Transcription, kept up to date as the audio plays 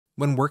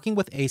When working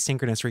with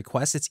asynchronous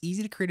requests, it's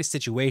easy to create a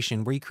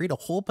situation where you create a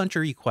whole bunch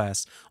of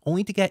requests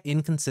only to get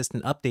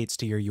inconsistent updates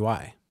to your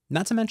UI.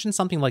 Not to mention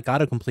something like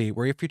autocomplete,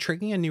 where if you're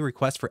triggering a new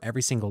request for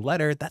every single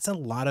letter, that's a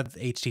lot of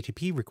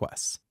HTTP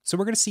requests. So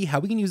we're going to see how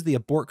we can use the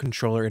abort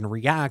controller in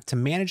React to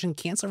manage and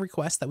cancel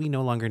requests that we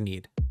no longer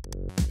need.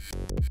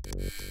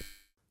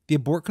 The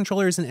abort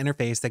controller is an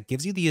interface that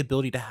gives you the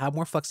ability to have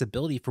more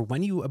flexibility for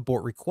when you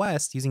abort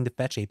requests using the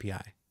fetch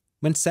API.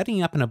 When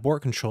setting up an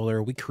abort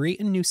controller, we create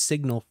a new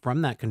signal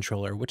from that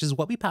controller, which is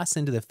what we pass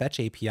into the fetch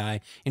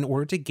API in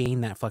order to gain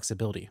that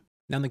flexibility.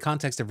 Now, in the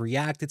context of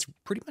React, it's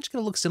pretty much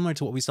going to look similar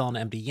to what we saw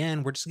in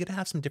MDN. We're just going to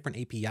have some different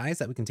APIs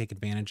that we can take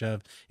advantage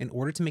of in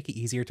order to make it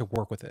easier to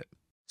work with it.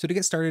 So to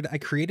get started, I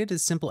created a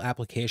simple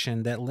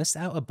application that lists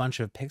out a bunch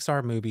of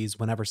Pixar movies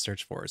whenever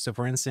searched for. So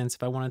for instance,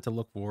 if I wanted to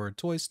look for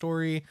Toy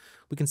Story,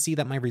 we can see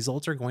that my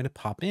results are going to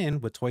pop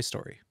in with Toy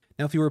Story.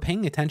 Now, if you were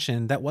paying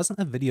attention, that wasn't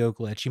a video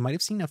glitch. You might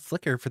have seen a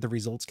flicker for the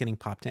results getting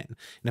popped in. And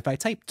if I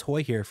type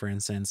toy here, for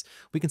instance,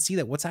 we can see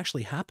that what's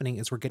actually happening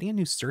is we're getting a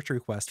new search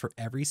request for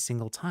every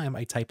single time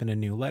I type in a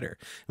new letter.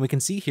 And we can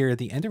see here,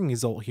 the ending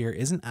result here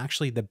isn't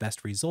actually the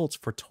best results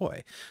for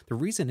toy. The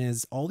reason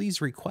is all these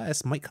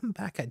requests might come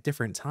back at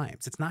different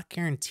times. It's not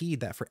guaranteed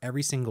that for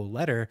every single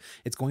letter,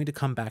 it's going to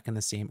come back in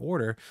the same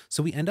order.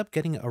 So we end up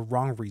getting a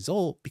wrong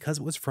result because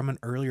it was from an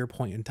earlier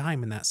point in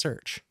time in that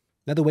search.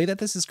 Now, the way that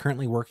this is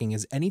currently working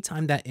is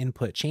anytime that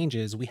input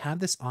changes, we have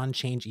this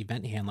onChange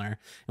event handler.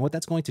 And what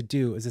that's going to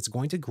do is it's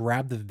going to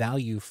grab the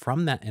value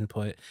from that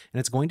input and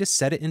it's going to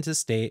set it into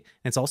state.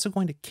 And it's also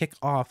going to kick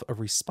off a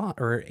response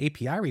or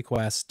API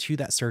request to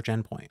that search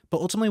endpoint.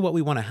 But ultimately what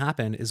we want to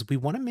happen is we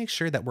want to make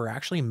sure that we're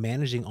actually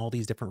managing all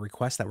these different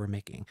requests that we're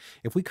making.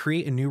 If we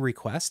create a new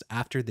request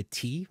after the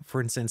T, for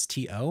instance,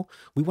 TO,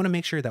 we want to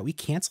make sure that we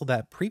cancel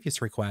that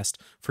previous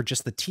request for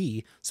just the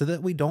T so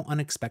that we don't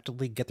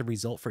unexpectedly get the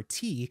result for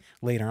T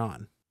later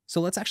on.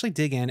 So let's actually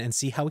dig in and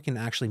see how we can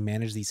actually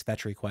manage these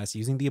fetch requests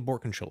using the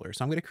abort controller.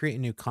 So I'm going to create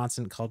a new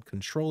constant called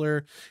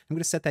controller. I'm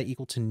going to set that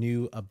equal to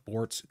new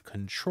abort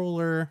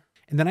controller.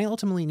 And then I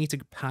ultimately need to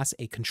pass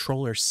a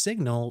controller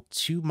signal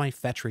to my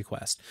fetch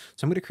request.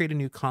 So I'm going to create a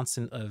new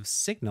constant of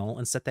signal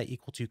and set that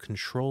equal to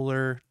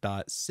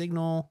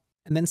controller.signal.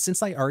 And then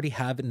since I already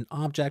have an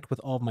object with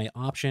all of my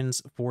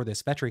options for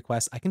this fetch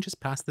request, I can just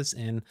pass this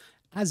in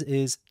as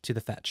is to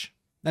the fetch.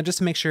 Now, just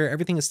to make sure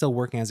everything is still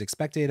working as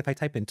expected, if I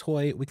type in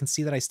toy, we can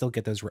see that I still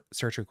get those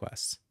search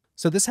requests.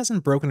 So this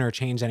hasn't broken or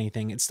changed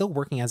anything. It's still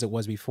working as it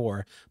was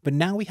before, but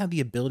now we have the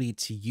ability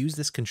to use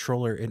this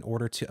controller in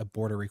order to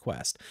abort a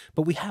request.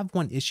 But we have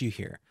one issue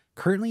here.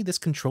 Currently, this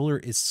controller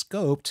is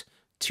scoped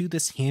to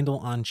this handle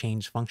on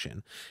change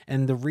function.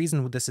 And the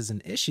reason this is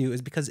an issue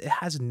is because it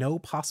has no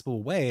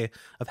possible way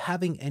of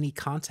having any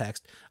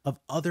context of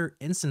other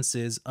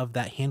instances of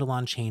that handle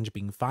on change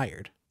being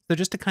fired. So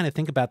just to kind of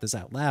think about this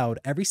out loud,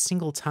 every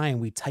single time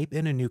we type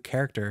in a new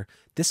character,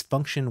 this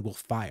function will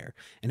fire.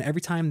 And every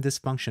time this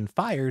function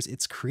fires,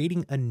 it's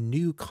creating a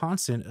new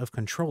constant of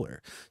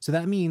controller. So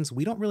that means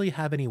we don't really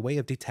have any way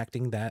of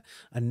detecting that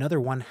another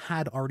one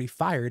had already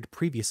fired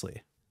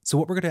previously. So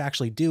what we're going to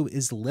actually do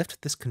is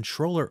lift this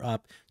controller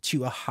up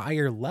to a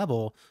higher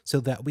level so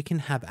that we can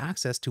have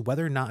access to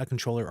whether or not a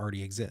controller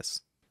already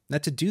exists. Now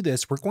to do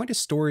this, we're going to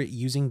store it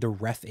using the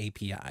ref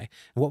API.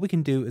 And what we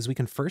can do is we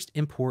can first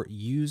import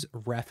use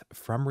ref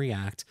from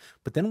React,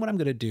 but then what I'm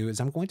going to do is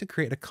I'm going to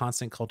create a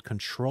constant called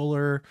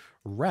controller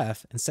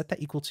ref and set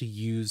that equal to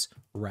use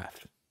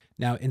ref.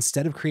 Now,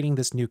 instead of creating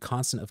this new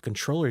constant of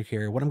controller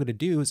here, what I'm going to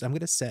do is I'm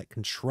going to set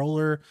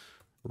controller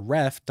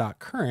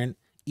ref.current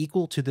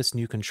equal to this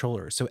new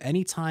controller. So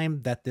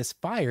anytime that this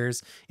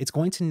fires, it's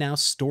going to now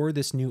store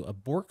this new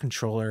abort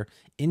controller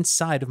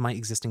inside of my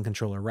existing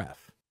controller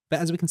ref. But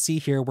as we can see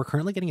here, we're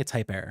currently getting a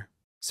type error.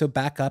 So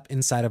back up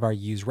inside of our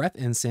use ref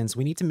instance,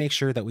 we need to make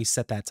sure that we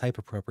set that type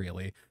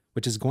appropriately,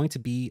 which is going to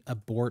be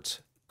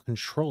abort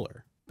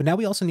controller. But now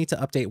we also need to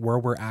update where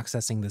we're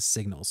accessing this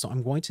signal. So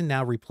I'm going to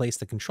now replace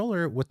the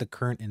controller with the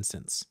current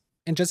instance.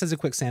 And just as a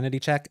quick sanity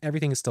check,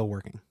 everything is still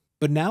working.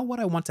 But now what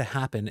I want to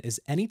happen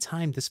is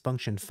anytime this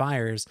function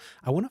fires,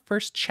 I want to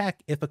first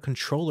check if a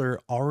controller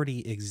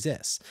already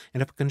exists.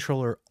 And if a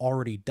controller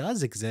already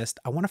does exist,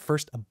 I want to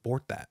first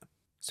abort that.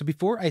 So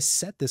before I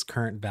set this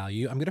current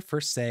value, I'm going to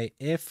first say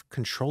if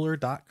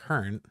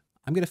controller.current,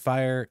 I'm going to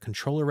fire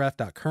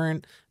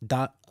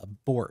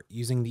controllerref.current.abort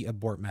using the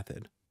abort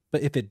method.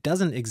 But if it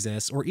doesn't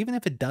exist, or even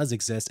if it does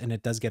exist and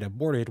it does get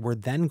aborted, we're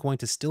then going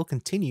to still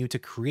continue to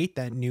create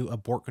that new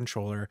abort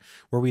controller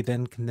where we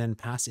then can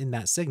pass in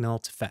that signal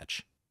to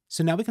fetch.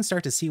 So now we can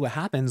start to see what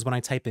happens when I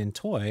type in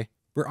toy,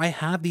 where I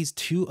have these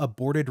two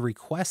aborted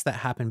requests that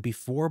happen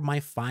before my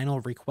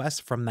final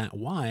request from that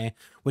Y,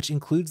 which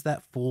includes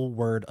that full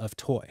word of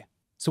toy.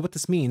 So what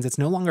this means, it's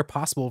no longer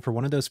possible for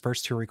one of those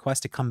first two requests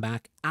to come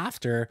back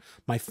after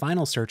my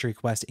final search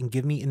request and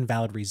give me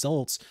invalid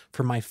results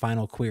for my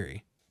final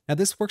query. Now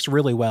this works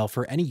really well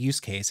for any use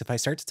case. If I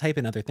start to type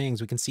in other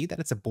things, we can see that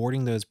it's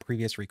aborting those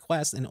previous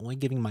requests and only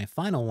giving my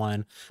final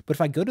one. But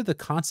if I go to the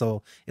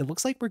console, it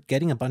looks like we're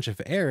getting a bunch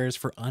of errors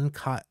for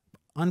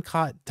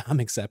uncaught dumb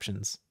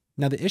exceptions.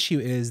 Now, the issue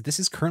is this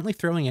is currently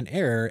throwing an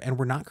error and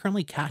we're not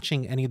currently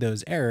catching any of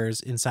those errors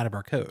inside of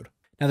our code.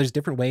 Now, there's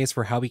different ways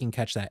for how we can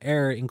catch that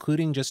error,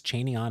 including just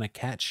chaining on a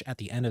catch at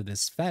the end of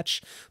this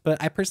fetch.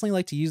 But I personally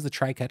like to use the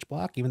try catch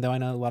block, even though I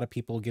know a lot of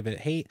people give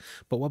it hate.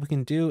 But what we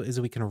can do is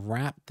we can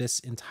wrap this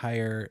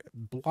entire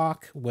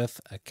block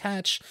with a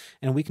catch,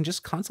 and we can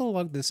just console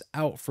log this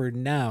out for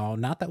now.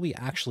 Not that we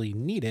actually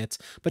need it,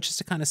 but just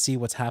to kind of see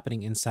what's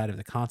happening inside of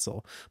the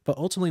console. But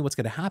ultimately, what's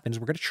going to happen is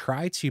we're going to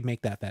try to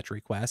make that fetch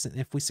request. And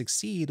if we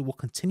succeed, we'll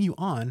continue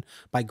on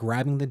by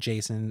grabbing the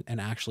JSON and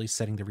actually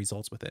setting the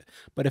results with it.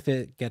 But if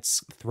it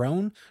gets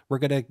thrown, we're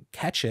going to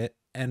catch it.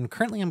 And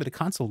currently I'm going to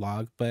console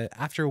log, but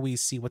after we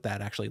see what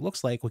that actually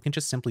looks like, we can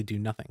just simply do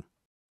nothing.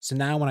 So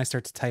now when I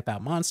start to type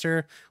out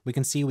monster, we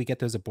can see we get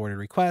those aborted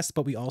requests,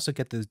 but we also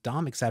get those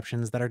DOM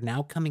exceptions that are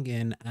now coming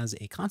in as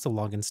a console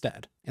log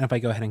instead. And if I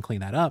go ahead and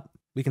clean that up,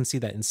 we can see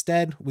that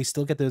instead we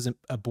still get those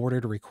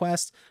aborted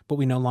requests, but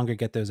we no longer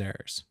get those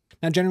errors.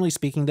 Now, generally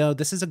speaking though,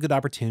 this is a good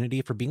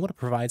opportunity for being able to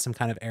provide some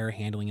kind of error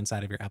handling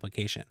inside of your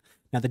application.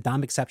 Now, the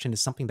DOM exception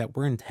is something that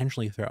we're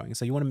intentionally throwing.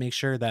 So you want to make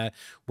sure that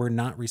we're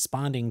not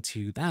responding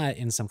to that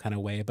in some kind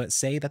of way, but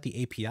say that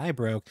the API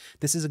broke,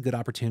 this is a good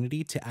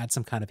opportunity to add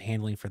some kind of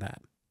handling for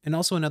that. And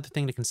also another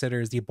thing to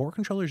consider is the abort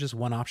controller is just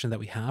one option that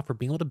we have for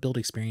being able to build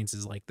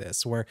experiences like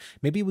this, where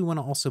maybe we want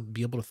to also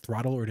be able to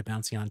throttle or to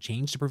bouncy on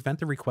change to prevent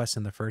the request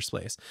in the first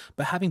place.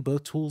 But having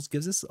both tools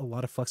gives us a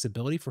lot of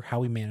flexibility for how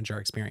we manage our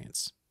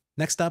experience.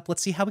 Next up,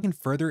 let's see how we can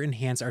further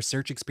enhance our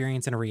search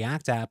experience in a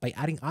React app by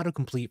adding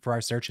autocomplete for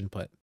our search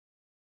input.